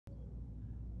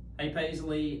Hey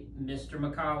Paisley, Mr.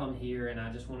 McCollum here, and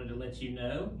I just wanted to let you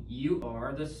know you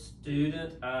are the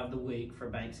Student of the Week for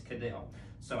Banks-Cadell.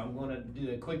 So I'm going to do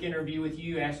a quick interview with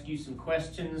you, ask you some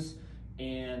questions,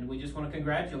 and we just want to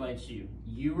congratulate you.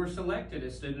 You were selected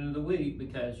as Student of the Week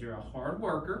because you're a hard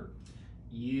worker,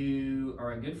 you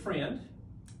are a good friend,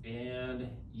 and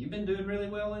you've been doing really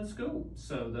well in school.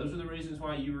 So those are the reasons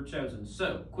why you were chosen.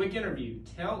 So, quick interview.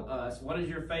 Tell us, what is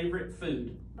your favorite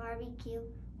food? Barbecue.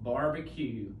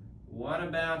 Barbecue. What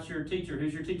about your teacher?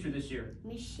 Who's your teacher this year?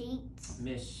 Miss Sheets.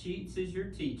 Miss Sheets is your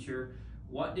teacher.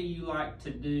 What do you like to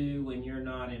do when you're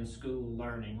not in school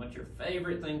learning? What's your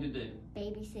favorite thing to do?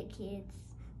 Babysit kids.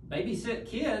 Babysit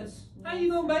kids? How you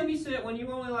gonna babysit when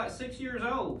you're only like 6 years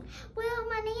old? Well,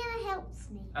 my Nana helps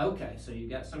me. Okay, so you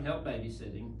got some help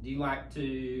babysitting. Do you like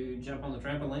to jump on the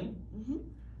trampoline? Mm-hmm.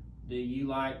 Do you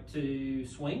like to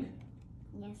swing?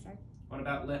 Yes, sir. What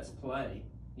about Let's Play?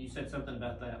 You said something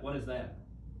about that. What is that?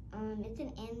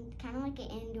 It's kind of like an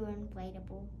indoor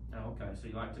inflatable. Oh, okay, so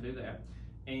you like to do that.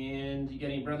 And you got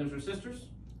any brothers or sisters?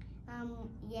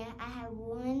 Yeah, I have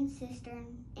one sister,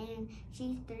 and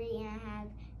she's 3, and I have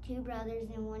 2 brothers,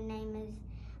 and one name is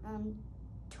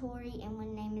Tori, and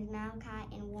one name is Malachi,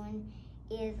 and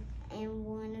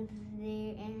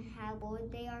how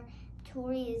old they are.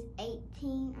 Tori is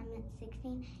 18, I meant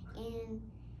 16, and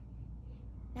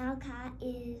Malachi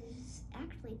is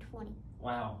actually 20.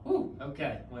 Wow. Ooh,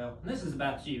 okay. Well, this is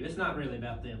about you. It's not really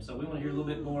about them, so we want to hear a little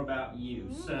bit more about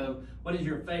you. So, what is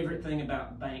your favorite thing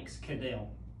about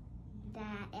Banks-Cadell?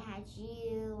 That it has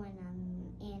you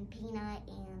and Peanut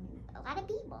and a lot of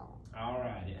people. All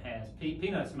right, it has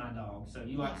Peanut's my dog, so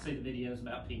you like to see the videos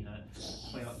about Peanut.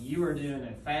 Yes. Well, you are doing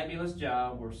a fabulous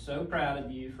job. We're so proud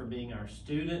of you for being our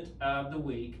Student of the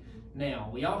Week. Now,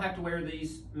 we all have to wear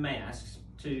these masks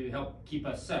to help keep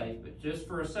us safe, but just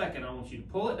for a second, I want you to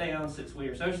pull it down since we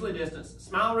are socially distanced.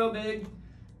 Smile real big.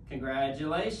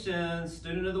 Congratulations,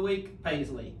 Student of the Week,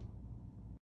 Paisley.